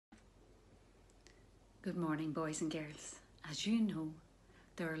Good morning, boys and girls. As you know,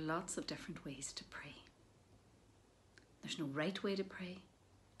 there are lots of different ways to pray. There's no right way to pray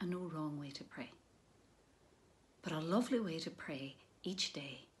and no wrong way to pray. But a lovely way to pray each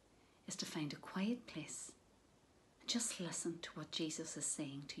day is to find a quiet place and just listen to what Jesus is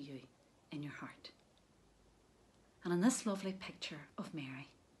saying to you in your heart. And in this lovely picture of Mary,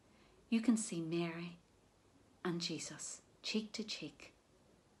 you can see Mary and Jesus cheek to cheek,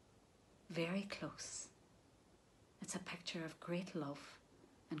 very close. It's a picture of great love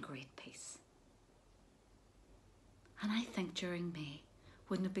and great peace. And I think during May,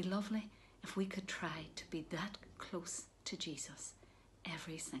 wouldn't it be lovely if we could try to be that close to Jesus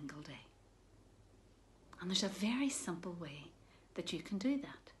every single day? And there's a very simple way that you can do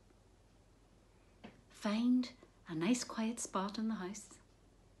that. Find a nice quiet spot in the house,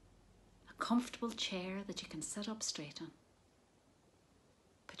 a comfortable chair that you can sit up straight on.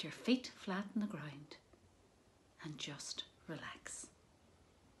 Put your feet flat on the ground and just relax.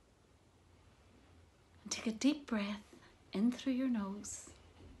 And take a deep breath in through your nose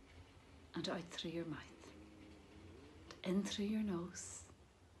and out through your mouth. In through your nose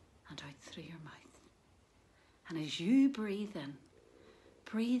and out through your mouth. And as you breathe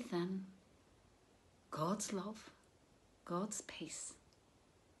in God's love, God's peace,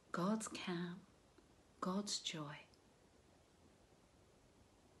 God's calm, God's joy.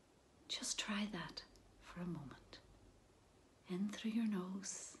 Just try that for a moment. In through your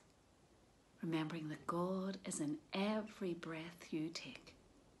nose, remembering that God is in every breath you take.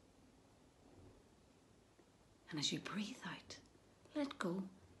 And as you breathe out, let go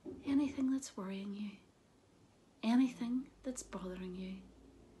anything that's worrying you, anything that's bothering you,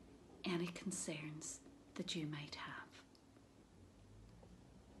 any concerns that you might have.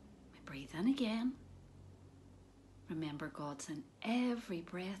 We breathe in again. Remember God's in every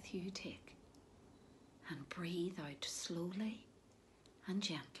breath you take. And breathe out slowly and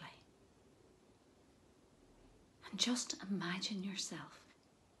gently. And just imagine yourself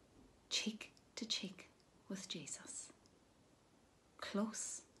cheek to cheek with Jesus.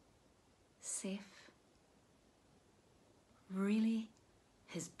 Close, safe, really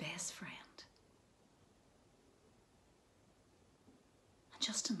his best friend. And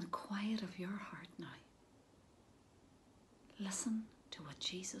just in the quiet of your heart now, listen to what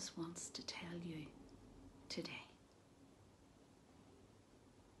Jesus wants to tell you today.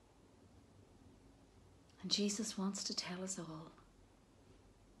 And Jesus wants to tell us all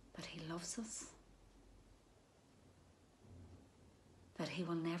that he loves us, that he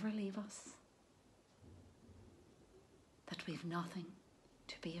will never leave us, that we've nothing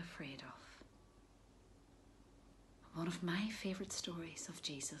to be afraid of. One of my favourite stories of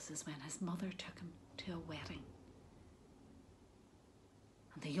Jesus is when his mother took him to a wedding.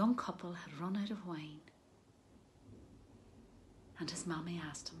 And the young couple had run out of wine. And his mommy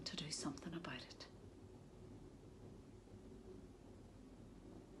asked him to do something about it.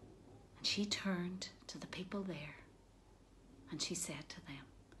 And she turned to the people there and she said to them,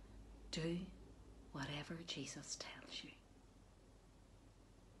 do whatever Jesus tells you.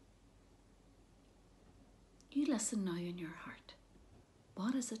 You listen now in your heart.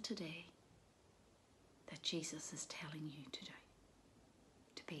 What is it today that Jesus is telling you to do?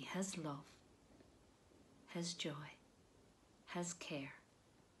 To be his love, his joy, his care,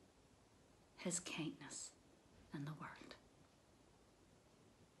 his kindness in the world.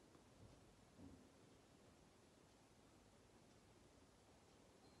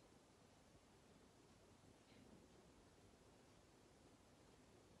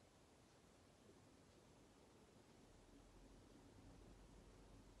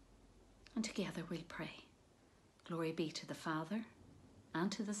 And together we'll pray. Glory be to the Father,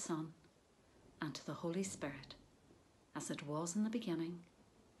 and to the Son, and to the Holy Spirit, as it was in the beginning,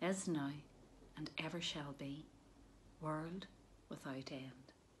 is now, and ever shall be, world without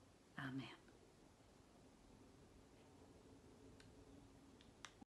end. Amen.